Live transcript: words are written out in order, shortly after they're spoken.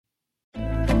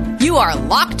You are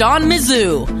Locked On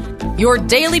Mizzou, your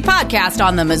daily podcast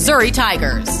on the Missouri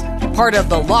Tigers. Part of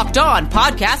the Locked On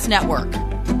Podcast Network.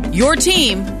 Your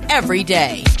team every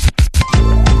day.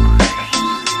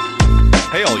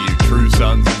 Hey, all you true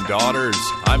sons and daughters.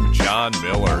 I'm John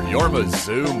Miller, your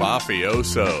Mizzou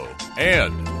mafioso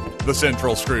and the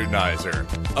central scrutinizer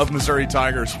of Missouri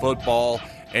Tigers football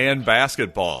and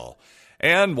basketball.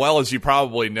 And, well, as you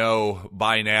probably know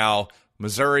by now,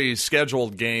 Missouri's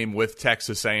scheduled game with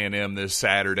Texas A&M this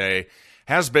Saturday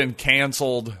has been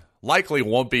canceled. Likely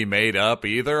won't be made up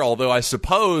either, although I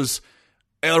suppose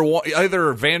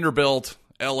either Vanderbilt,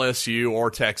 LSU, or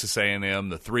Texas A&M,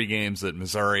 the three games that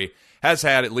Missouri has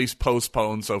had at least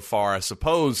postponed so far, I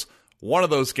suppose one of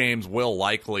those games will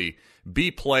likely be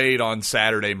played on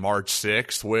Saturday, March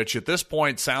 6th, which at this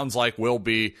point sounds like will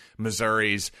be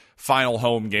Missouri's final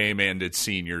home game and its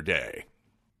senior day.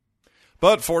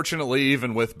 But fortunately,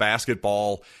 even with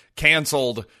basketball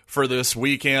canceled for this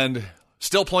weekend,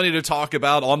 still plenty to talk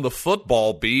about on the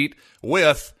football beat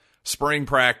with spring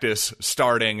practice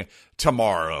starting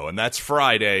tomorrow. And that's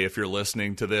Friday if you're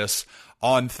listening to this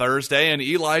on Thursday. And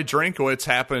Eli Drinkwitz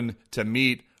happened to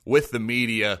meet with the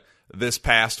media this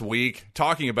past week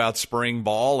talking about spring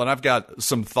ball. And I've got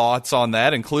some thoughts on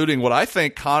that, including what I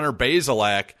think Connor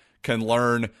Bazelak can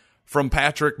learn from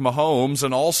Patrick Mahomes,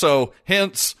 and also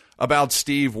hints about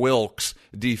Steve Wilks'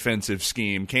 defensive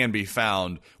scheme can be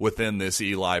found within this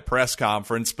Eli press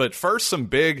conference. But first, some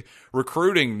big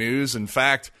recruiting news. In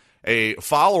fact, a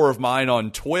follower of mine on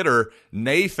Twitter,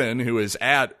 Nathan, who is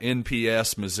at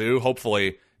NPS Mizzou,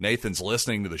 hopefully Nathan's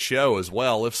listening to the show as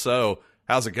well. If so,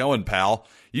 how's it going, pal?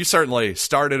 You certainly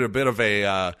started a bit of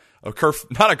not a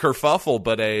kerfuffle,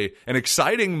 but an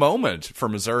exciting moment for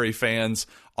Missouri fans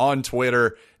on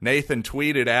Twitter. Nathan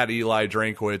tweeted at Eli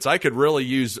Drinkwitz, "I could really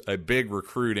use a big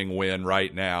recruiting win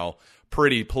right now.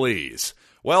 Pretty please."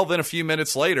 Well, then a few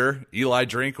minutes later, Eli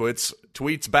Drinkwitz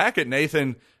tweets back at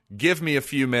Nathan, "Give me a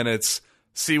few minutes,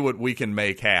 see what we can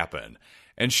make happen."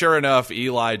 And sure enough,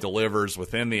 Eli delivers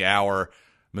within the hour.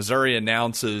 Missouri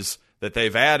announces that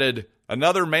they've added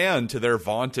another man to their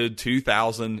vaunted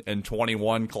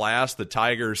 2021 class. The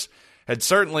Tigers had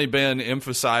certainly been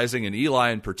emphasizing, and Eli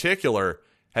in particular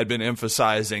had been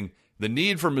emphasizing, the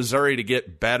need for Missouri to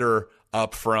get better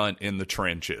up front in the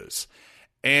trenches.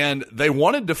 And they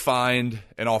wanted to find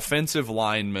an offensive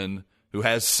lineman who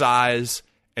has size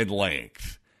and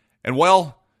length. And,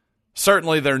 well,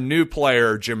 certainly their new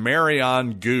player,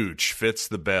 Jamarion Gooch, fits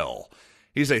the bill.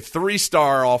 He's a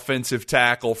three-star offensive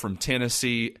tackle from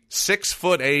Tennessee,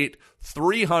 6'8",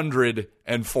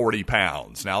 340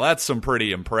 pounds. Now, that's some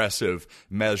pretty impressive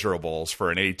measurables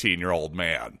for an 18-year-old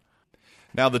man.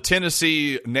 Now, the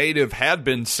Tennessee native had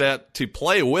been set to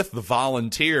play with the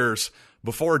Volunteers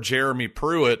before Jeremy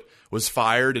Pruitt was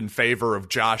fired in favor of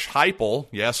Josh Heupel.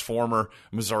 Yes, former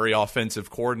Missouri offensive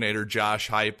coordinator Josh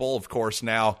Heupel, of course,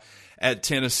 now at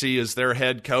Tennessee as their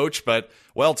head coach. But,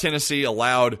 well, Tennessee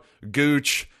allowed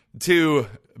Gooch to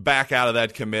back out of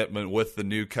that commitment with the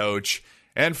new coach.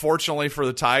 And fortunately for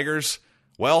the Tigers,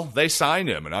 well, they signed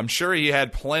him. And I'm sure he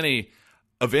had plenty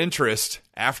of interest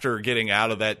after getting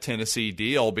out of that Tennessee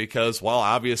deal because, well,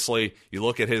 obviously you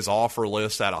look at his offer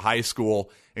list out of high school,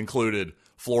 included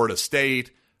Florida State,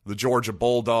 the Georgia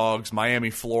Bulldogs, Miami,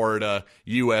 Florida,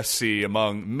 USC,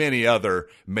 among many other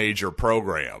major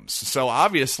programs. So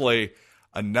obviously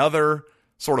another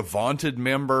sort of vaunted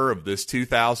member of this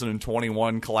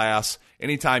 2021 class.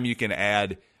 Anytime you can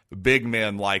add big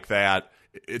men like that,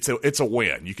 it's a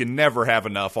win. You can never have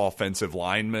enough offensive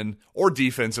linemen or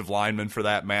defensive linemen for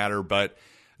that matter, but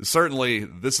certainly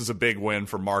this is a big win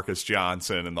for Marcus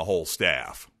Johnson and the whole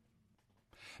staff.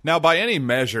 Now, by any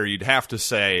measure, you'd have to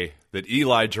say that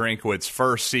Eli Drinkwitz's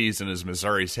first season as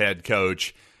Missouri's head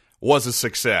coach was a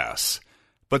success.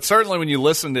 But certainly when you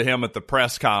listen to him at the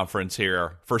press conference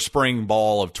here for spring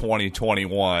ball of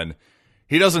 2021,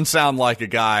 he doesn't sound like a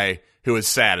guy who is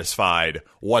satisfied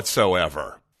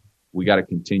whatsoever. We got to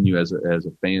continue as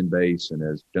a fan base and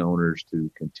as donors to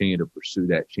continue to pursue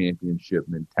that championship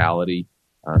mentality.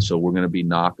 So we're going to be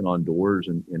knocking on doors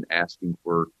and asking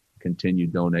for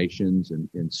continued donations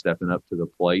and stepping up to the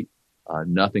plate.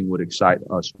 Nothing would excite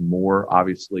us more.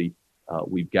 Obviously,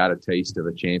 we've got a taste of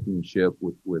a championship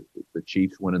with the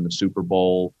Chiefs winning the Super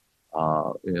Bowl,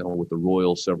 with the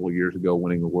Royals several years ago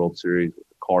winning the World Series, with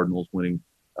the Cardinals winning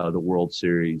the World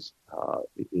Series.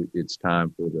 It's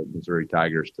time for the Missouri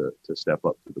Tigers to step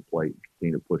up to the plate and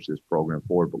continue to push this program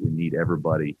forward. But we need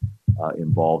everybody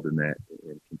involved in that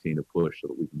and continue to push so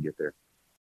that we can get there.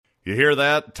 You hear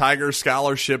that? Tiger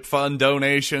Scholarship Fund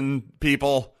donation,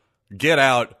 people, get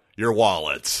out your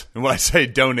wallets. And when I say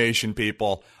donation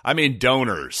people, I mean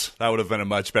donors. That would have been a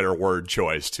much better word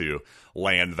choice to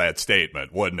land that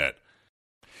statement, wouldn't it?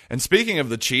 And speaking of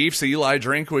the Chiefs, Eli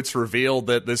Drinkwitz revealed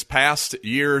that this past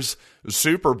year's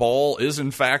Super Bowl is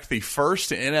in fact the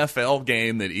first NFL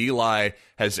game that Eli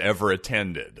has ever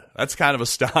attended. That's kind of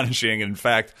astonishing. In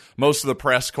fact, most of the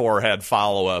press corps had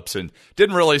follow-ups and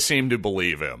didn't really seem to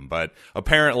believe him, but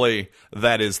apparently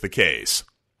that is the case.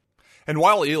 And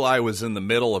while Eli was in the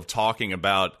middle of talking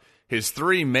about his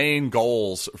three main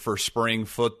goals for spring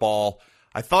football,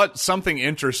 I thought something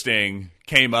interesting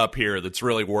came up here that's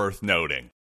really worth noting.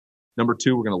 Number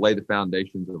two, we're going to lay the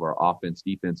foundations of our offense,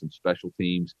 defense, and special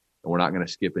teams, and we're not going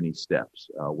to skip any steps.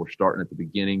 We're starting at the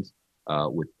beginnings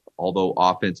although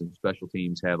offense and special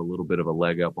teams have a little bit of a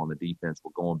leg up on the defense,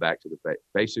 we're going back to the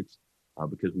basics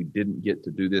because we didn't get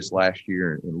to do this last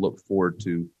year, and look forward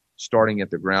to starting at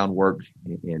the groundwork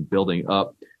and building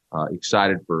up.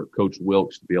 Excited for Coach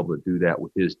Wilks to be able to do that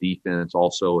with his defense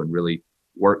also, and really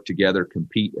work together,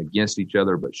 compete against each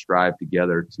other, but strive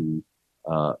together to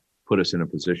put us in a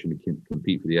position to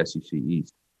compete for the SEC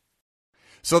East.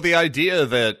 So the idea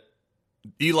that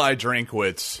Eli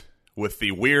Drinkwitz, with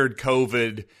the weird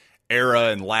COVID era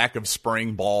and lack of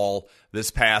spring ball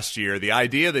this past year, the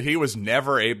idea that he was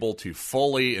never able to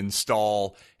fully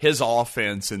install his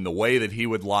offense in the way that he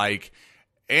would like,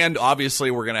 and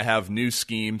obviously we're going to have new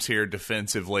schemes here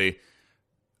defensively,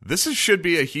 should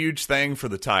be a huge thing for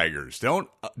the Tigers. Don't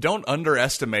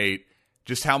underestimate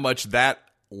just how much that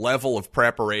level of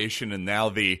preparation and now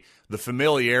the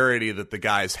familiarity that the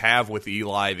guys have with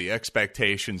Eli, the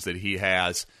expectations that he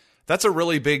has, that's a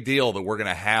really big deal that we're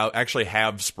going to actually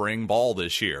have spring ball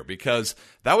this year, because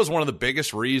that was one of the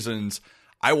biggest reasons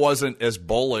I wasn't as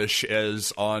bullish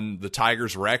as on the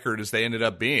Tigers' record as they ended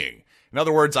up being. In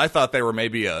other words, I thought they were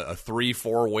maybe a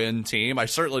 3-4 win team. I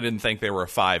certainly didn't think they were a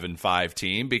 5-5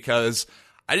 team, because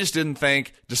I just didn't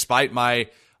think, despite my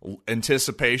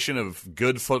anticipation of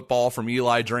good football from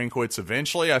Eli Drinkwitz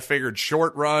eventually, I figured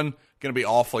short run, going to be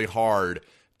awfully hard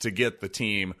to get the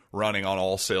team running on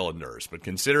all cylinders. But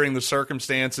considering the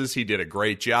circumstances, he did a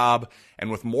great job.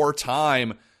 And with more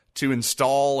time to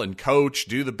install and coach,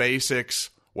 do the basics,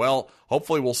 well,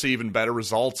 hopefully we'll see even better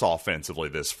results offensively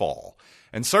this fall.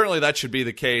 And certainly that should be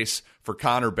the case for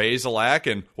Connor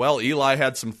Bazelak. And, well, Eli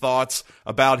had some thoughts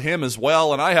about him as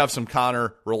well, and I have some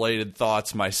Connor-related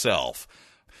thoughts myself.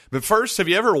 But first, have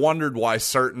you ever wondered why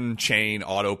certain chain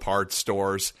auto parts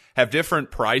stores have different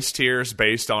price tiers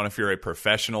based on if you're a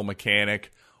professional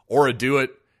mechanic or a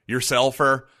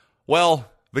do-it-yourselfer? Well,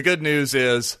 the good news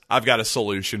is I've got a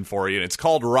solution for you, and it's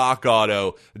called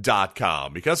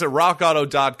RockAuto.com. Because at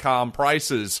RockAuto.com,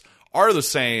 prices are the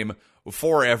same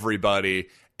for everybody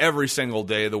every single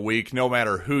day of the week, no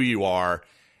matter who you are.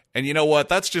 And you know what?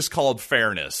 That's just called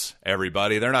fairness,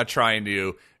 everybody. They're not trying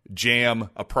to jam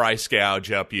a price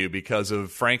gouge up you because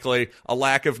of, frankly, a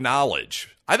lack of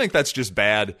knowledge. I think that's just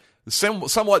bad,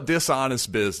 somewhat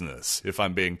dishonest business, if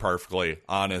I'm being perfectly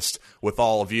honest with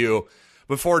all of you.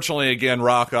 But fortunately, again,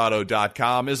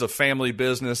 RockAuto.com is a family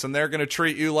business, and they're going to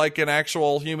treat you like an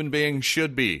actual human being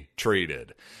should be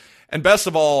treated. And best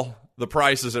of all, the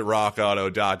prices at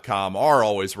RockAuto.com are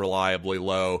always reliably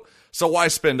low, so why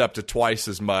spend up to twice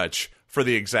as much for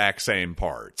the exact same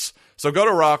parts? So go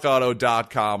to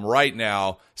RockAuto.com right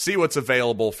now, see what's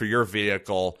available for your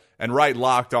vehicle, and write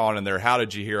Locked On in their How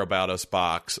Did You Hear About Us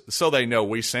box so they know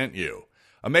we sent you.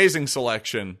 Amazing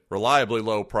selection, reliably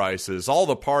low prices, all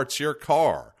the parts your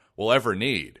car will ever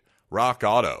need.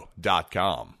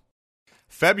 RockAuto.com.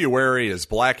 February is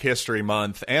Black History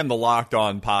Month, and the Locked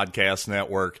On Podcast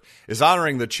Network is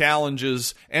honoring the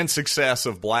challenges and success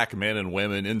of black men and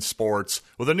women in sports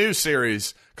with a new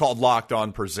series called Locked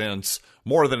On Presents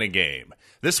More Than a Game.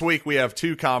 This week we have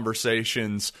two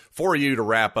conversations for you to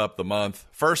wrap up the month.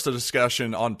 First, a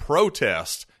discussion on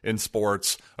protest in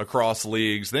sports across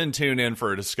leagues. Then tune in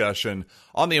for a discussion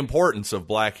on the importance of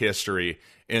black history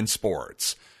in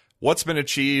sports. What's been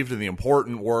achieved and the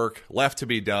important work left to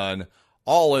be done,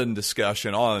 all in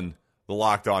discussion on the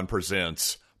Locked On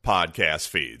Presents podcast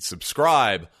feed.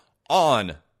 Subscribe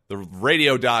on the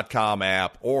radio.com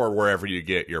app or wherever you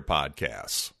get your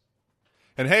podcasts.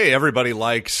 And hey, everybody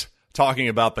likes talking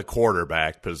about the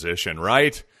quarterback position,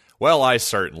 right? Well, I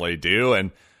certainly do.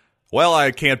 And, well,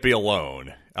 I can't be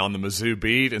alone on the Mizzou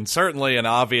beat. And certainly an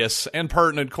obvious and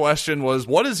pertinent question was,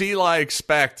 what does Eli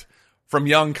expect from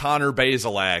young Connor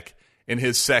Bazelak in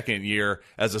his second year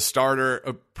as a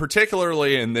starter,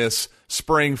 particularly in this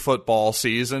spring football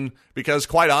season? Because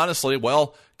quite honestly,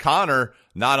 well, Connor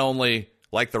not only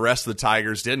like the rest of the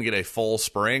Tigers, didn't get a full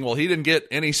spring. Well, he didn't get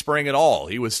any spring at all.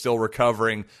 He was still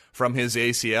recovering from his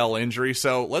ACL injury.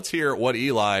 So let's hear what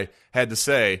Eli had to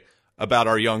say about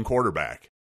our young quarterback.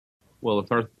 Well,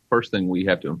 the first thing we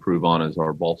have to improve on is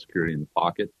our ball security in the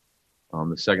pocket.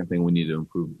 The second thing we need to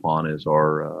improve upon is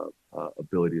our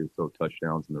ability to throw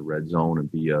touchdowns in the red zone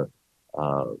and be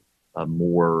a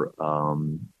more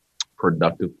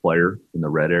productive player in the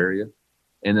red area.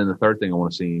 And then the third thing I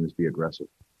want to see him is be aggressive.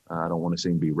 I don't want to see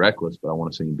him be reckless, but I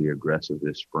want to see him be aggressive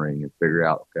this spring and figure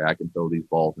out, okay, I can throw these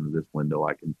balls into this window.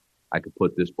 I can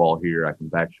put this ball here. I can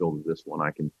back shoulder this one.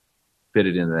 I can fit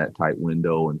it into that tight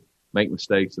window and make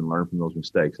mistakes and learn from those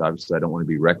mistakes. Obviously, I don't want to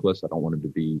be reckless. I don't want him to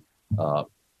be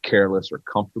careless or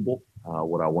comfortable.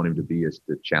 What I want him to be is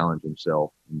to challenge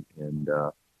himself and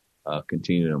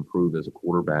continue to improve as a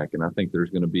quarterback. And I think there's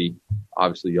going to be,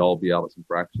 obviously, y'all will be out at some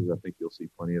practices. I think you'll see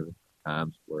plenty of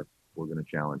times where we're going to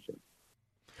challenge him.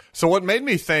 So what made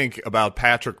me think about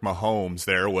Patrick Mahomes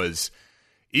there was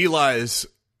Eli's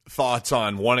thoughts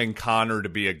on wanting Connor to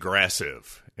be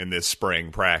aggressive in this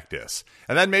spring practice.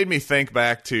 And that made me think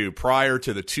back to prior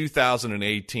to the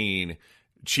 2018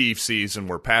 Chiefs season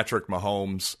where Patrick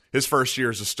Mahomes, his first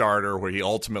year as a starter, where he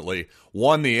ultimately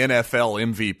won the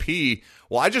NFL MVP.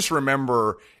 Well, I just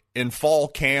remember in fall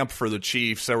camp for the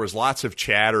Chiefs, there was lots of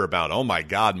chatter about, oh my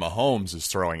God, Mahomes is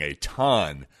throwing a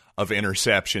ton of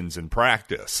interceptions in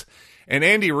practice. And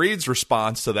Andy Reid's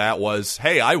response to that was,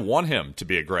 hey, I want him to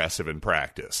be aggressive in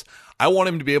practice. I want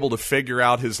him to be able to figure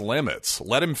out his limits.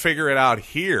 Let him figure it out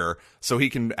here so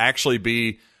he can actually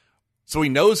be, so he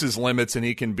knows his limits and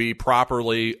he can be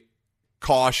properly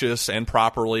cautious and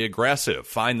properly aggressive,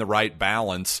 find the right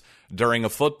balance during a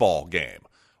football game.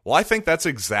 Well, I think that's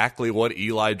exactly what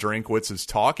Eli Drinkwitz is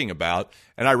talking about,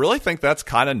 and I really think that's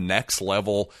kind of next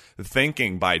level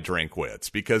thinking by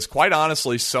Drinkwitz, because quite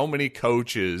honestly, so many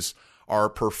coaches are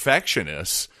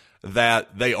perfectionists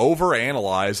that they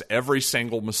overanalyze every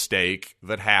single mistake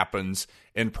that happens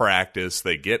in practice.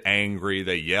 They get angry,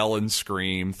 they yell and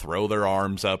scream, throw their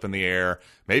arms up in the air,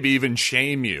 maybe even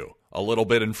shame you a little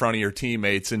bit in front of your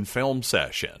teammates in film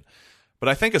session. But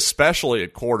I think especially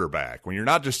at quarterback, when you're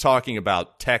not just talking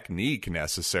about technique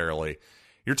necessarily,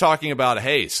 you're talking about,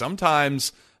 hey,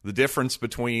 sometimes the difference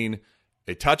between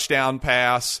a touchdown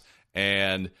pass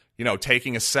and,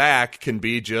 taking a sack can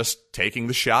be just taking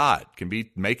the shot, can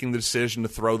be making the decision to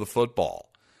throw the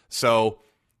football. So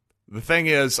the thing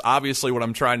is, obviously what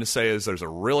I'm trying to say is there's a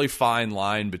really fine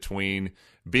line between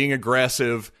being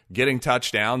aggressive, getting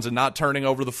touchdowns, and not turning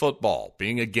over the football,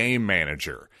 being a game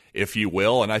manager, if you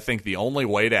will. And I think the only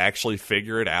way to actually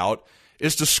figure it out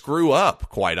is to screw up,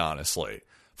 quite honestly.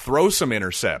 Throw some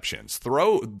interceptions.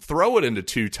 Throw it into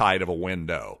too tight of a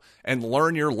window and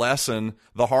learn your lesson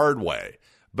the hard way,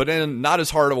 but in not as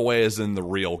hard of a way as in the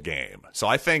real game. So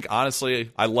I think,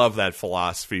 honestly, I love that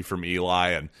philosophy from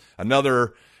Eli, and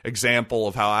another example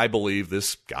of how I believe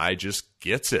this guy just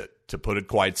gets it, to put it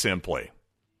quite simply.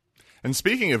 And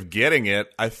speaking of getting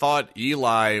it, I thought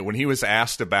Eli, when he was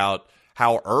asked about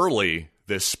how early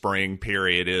this spring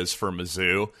period is for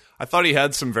Mizzou, I thought he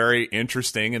had some very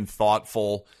interesting and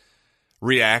thoughtful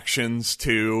reactions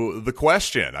to the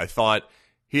question. I thought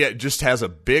he just has a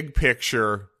big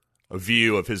picture, a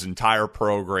view of his entire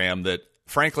program that,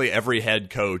 frankly, every head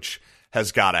coach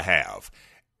has got to have.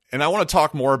 And I want to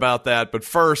talk more about that, but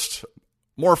first,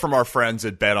 more from our friends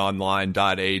at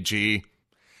betonline.ag.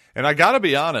 And I got to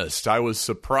be honest, I was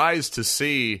surprised to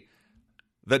see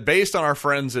that based on our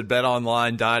friends at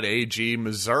betonline.ag,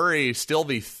 Missouri still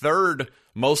the third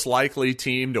most likely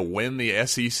team to win the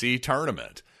SEC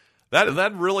tournament.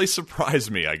 That really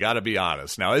surprised me, I got to be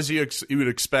honest. Now, as you would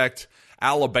expect,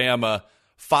 Alabama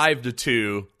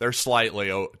 5-2, they're slightly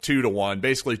 2-1,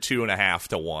 basically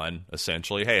 2.5-1,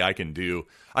 essentially. Hey, I can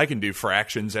do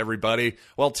fractions, everybody.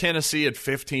 Well, Tennessee at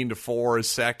 15-4 is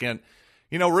second.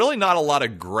 Really not a lot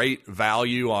of great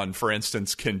value on, for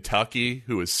instance, Kentucky,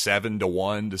 who is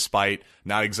 7-1, despite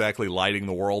not exactly lighting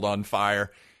the world on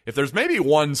fire. If there's maybe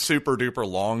one super-duper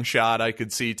long shot I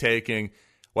could see taking,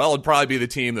 well, it'd probably be the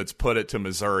team that's put it to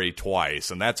Missouri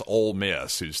twice, and that's Ole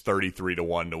Miss, who's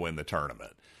 33-1 to win the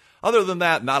tournament. Other than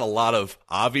that, not a lot of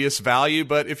obvious value,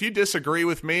 but if you disagree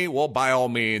with me, well, by all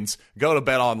means, go to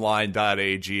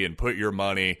betonline.ag and put your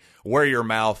money where your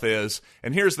mouth is.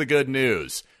 And here's the good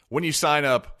news. When you sign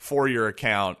up for your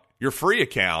account, your free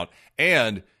account,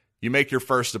 and you make your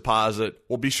first deposit,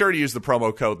 well, be sure to use the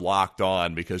promo code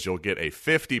LOCKEDON because you'll get a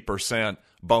 50%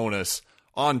 bonus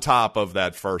on top of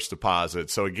that first deposit.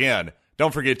 So again,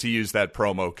 don't forget to use that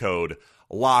promo code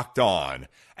LOCKEDON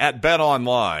at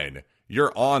BetOnline,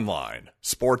 your online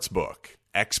sportsbook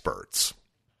experts.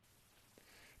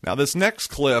 Now, this next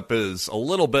clip is a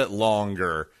little bit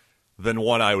longer than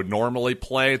one I would normally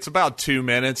play. It's about 2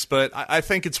 minutes, but I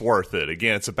think it's worth it.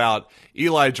 Again, it's about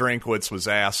Eli Drinkwitz was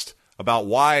asked about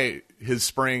why his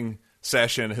spring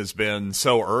session has been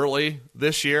so early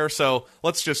this year. So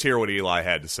let's just hear what Eli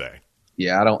had to say.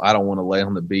 Yeah, I don't want to lay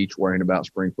on the beach worrying about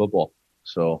spring football.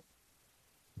 So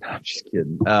I'm just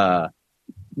kidding.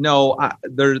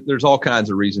 There's all kinds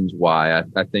of reasons why.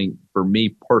 I think for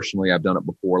me personally, I've done it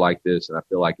before like this, and I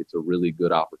feel like it's a really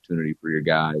good opportunity for your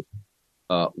guys.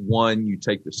 One, you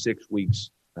take the 6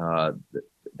 weeks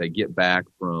they get back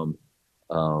from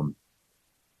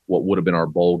what would have been our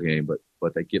bowl game,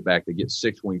 but they get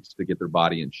 6 weeks to get their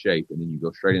body in shape, and then you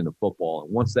go straight into football.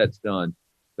 And once that's done,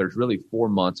 there's really 4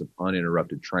 months of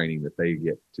uninterrupted training that they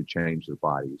get to change their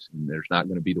bodies, and there's not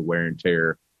going to be the wear and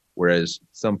tear. Whereas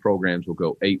some programs will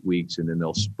go 8 weeks and then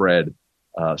they'll spread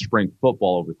spring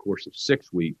football over the course of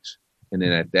 6 weeks. And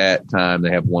then at that time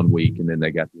they have 1 week and then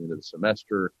they got the end of the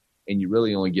semester, and you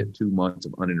really only get 2 months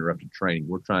of uninterrupted training.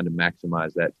 We're trying to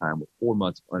maximize that time with 4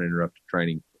 months of uninterrupted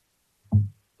training.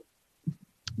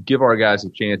 Give our guys a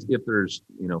chance if there's,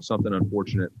 something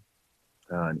unfortunate,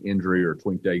 an injury or a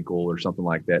tweaked ankle or something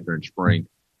like that during spring.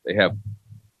 They have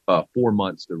 4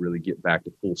 months to really get back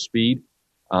to full speed.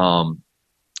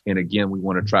 And again, we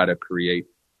want to try to create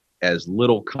as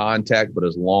little contact, but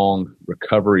as long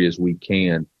recovery as we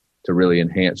can to really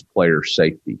enhance player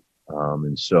safety.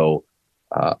 And so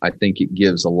I think it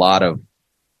gives a lot of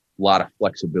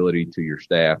flexibility to your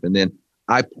staff. And then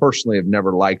I personally have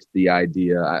never liked the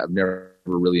idea. I've never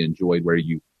really enjoyed where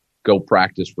you go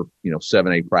practice for,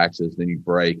 7-8 practices, then you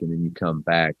break and then you come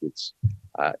back. It's,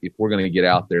 if we're going to get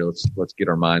out there, let's get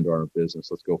our mind on our business.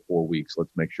 Let's go 4 weeks. Let's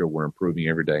make sure we're improving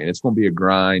every day. And it's going to be a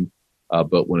grind.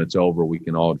 But when it's over, we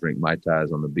can all drink Mai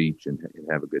Tais on the beach and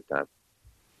have a good time.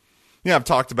 Yeah, I've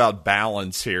talked about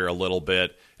balance here a little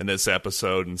bit in this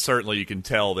episode, and certainly you can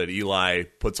tell that Eli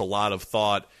puts a lot of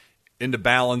thought into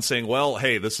balancing. Well,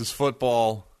 hey, this is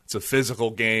football. It's a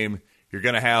physical game. You're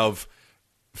going to have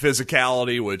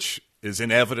physicality, which is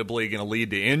inevitably going to lead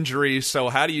to injury. So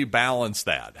how do you balance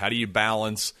that? How do you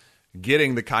balance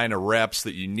getting the kind of reps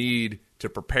that you need to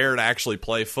prepare to actually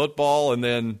play football and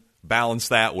then balance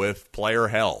that with player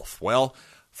health? Well,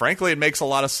 frankly, it makes a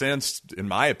lot of sense, in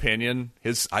my opinion.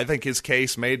 I think his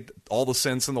case made all the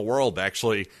sense in the world to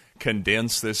actually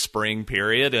condense this spring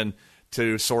period and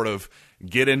to sort of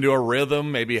get into a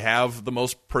rhythm, maybe have the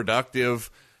most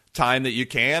productive time that you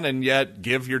can, and yet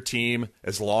give your team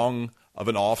as long of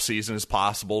an off season as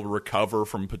possible to recover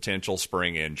from potential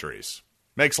spring injuries.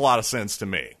 Makes a lot of sense to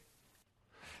me.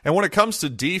 And when it comes to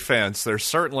defense, there's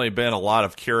certainly been a lot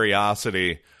of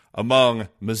curiosity among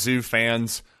Mizzou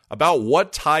fans about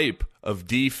what type of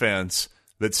defense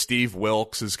that Steve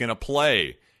Wilks is going to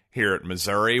play here at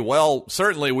Missouri. Well,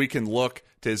 certainly we can look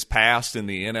to his past in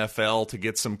the NFL to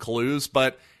get some clues,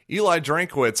 but Eli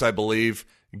Drinkwitz, I believe,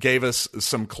 gave us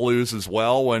some clues as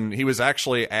well when he was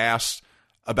actually asked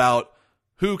about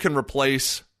who can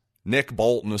replace Nick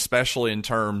Bolton, especially in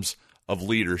terms of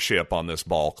leadership on this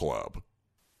ball club.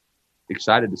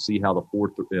 Excited to see how the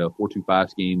 4-2-5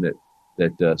 scheme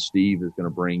that Steve is going to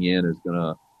bring in is going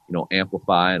to,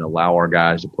 amplify and allow our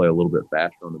guys to play a little bit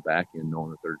faster on the back end, knowing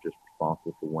that they're just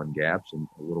responsible for one gaps and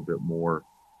a little bit more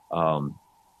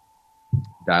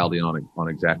dialed in on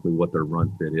exactly what their run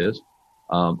fit is.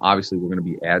 Obviously, we're going to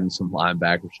be adding some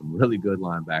linebackers, some really good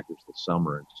linebackers this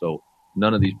summer. And so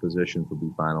none of these positions will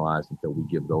be finalized until we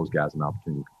give those guys an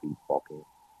opportunity to compete in fall camp.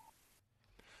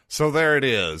 So there it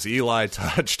is. Eli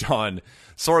touched on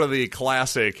sort of the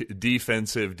classic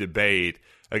defensive debate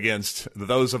against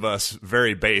those of us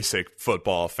very basic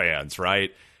football fans,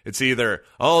 right? It's either,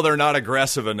 they're not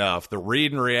aggressive enough. The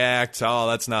read and react,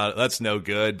 that's no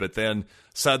good. But then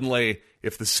suddenly,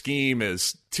 if the scheme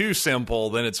is too simple,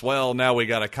 then it's, now we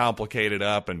got to complicate it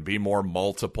up and be more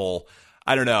multiple.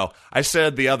 I don't know. I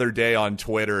said the other day on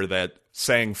Twitter that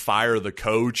saying fire the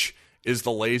coach is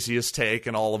the laziest take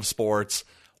in all of sports.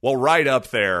 Well, right up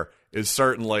there is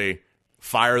certainly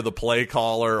fire the play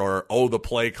caller, or, the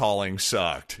play calling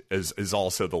sucked is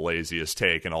also the laziest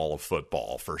take in all of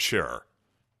football for sure.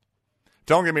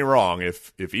 Don't get me wrong.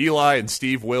 If Eli and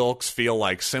Steve Wilks feel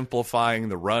like simplifying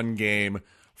the run game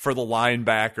for the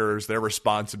linebackers, their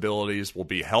responsibilities will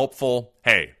be helpful,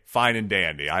 hey, fine and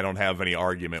dandy. I don't have any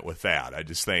argument with that. I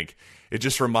just think it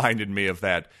just reminded me of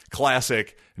that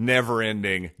classic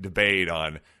never-ending debate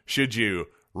on should you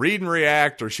read and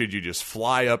react or should you just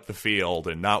fly up the field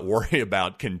and not worry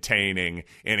about containing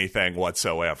anything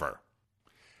whatsoever.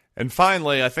 And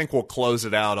finally, I think we'll close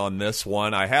it out on this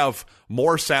one. I have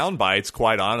more sound bites,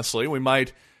 quite honestly. We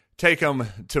might take them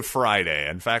to Friday.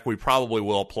 In fact, we probably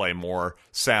will play more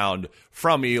sound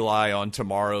from Eli on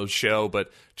tomorrow's show,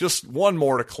 but just one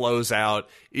more to close out.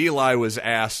 Eli was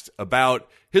asked about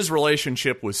his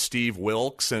relationship with Steve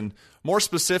Wilks, and more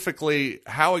specifically,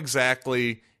 how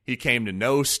exactly he came to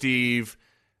know Steve,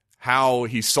 how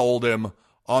he sold him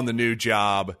on the new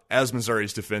job as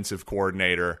Missouri's defensive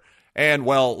coordinator. And,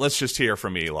 well, let's just hear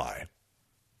from Eli.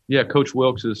 Yeah, Coach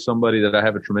Wilks is somebody that I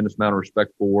have a tremendous amount of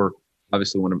respect for.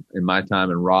 Obviously, when in my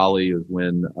time in Raleigh is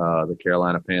when the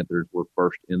Carolina Panthers were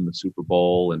first in the Super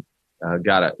Bowl, and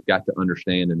got to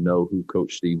understand and know who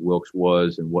Coach Steve Wilks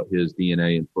was and what his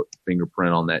DNA and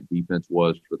fingerprint on that defense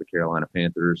was for the Carolina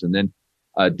Panthers. And then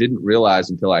didn't realize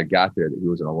until I got there that he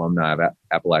was an alumni of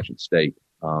Appalachian State.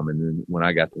 And then when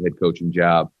I got the head coaching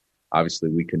job, obviously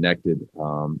we connected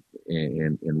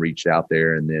and reached out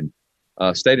there, and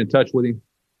then stayed in touch with him.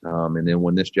 And then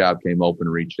when this job came open,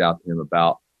 reached out to him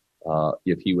about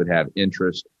if he would have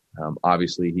interest.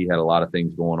 Obviously, he had a lot of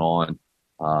things going on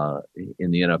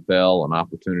in the NFL and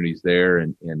opportunities there,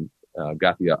 and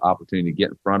got the opportunity to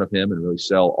get in front of him and really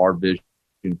sell our vision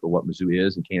for what Mizzou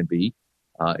is and can be,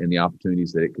 and the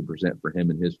opportunities that it could present for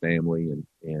him and his family,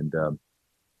 and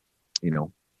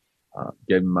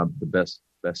gave him the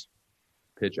best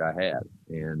pitch I had,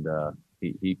 and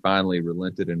he finally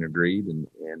relented and agreed,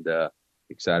 and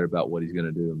excited about what he's going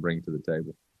to do and bring to the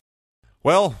table.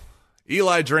 Well,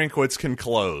 Eli Drinkwitz can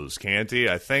close, can't he?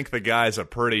 I think the guy's a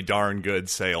pretty darn good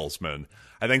salesman.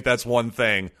 I think that's one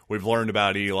thing we've learned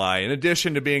about Eli. In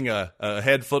addition to being a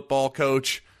head football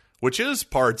coach, which is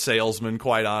part salesman,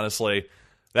 quite honestly,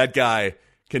 that guy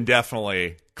can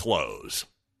definitely close.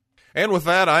 And with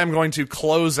that, I'm going to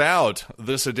close out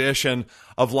this edition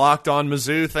of Locked On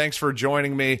Mizzou. Thanks for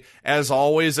joining me, as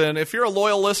always. And if you're a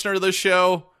loyal listener to this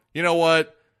show, you know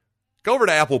what? Go over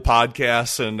to Apple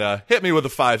Podcasts and hit me with a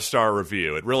 5-star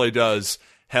review. It really does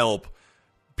help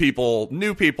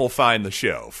new people find the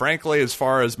show. Frankly, as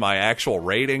far as my actual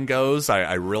rating goes,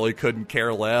 I really couldn't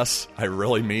care less. I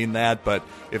really mean that. But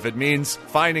if it means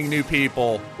finding new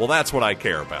people, well, that's what I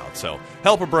care about. So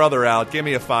help a brother out. Give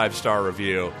me a 5-star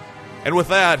review. And with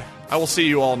that, I will see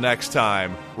you all next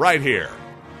time right here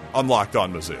on Locked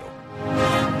On Mizzou.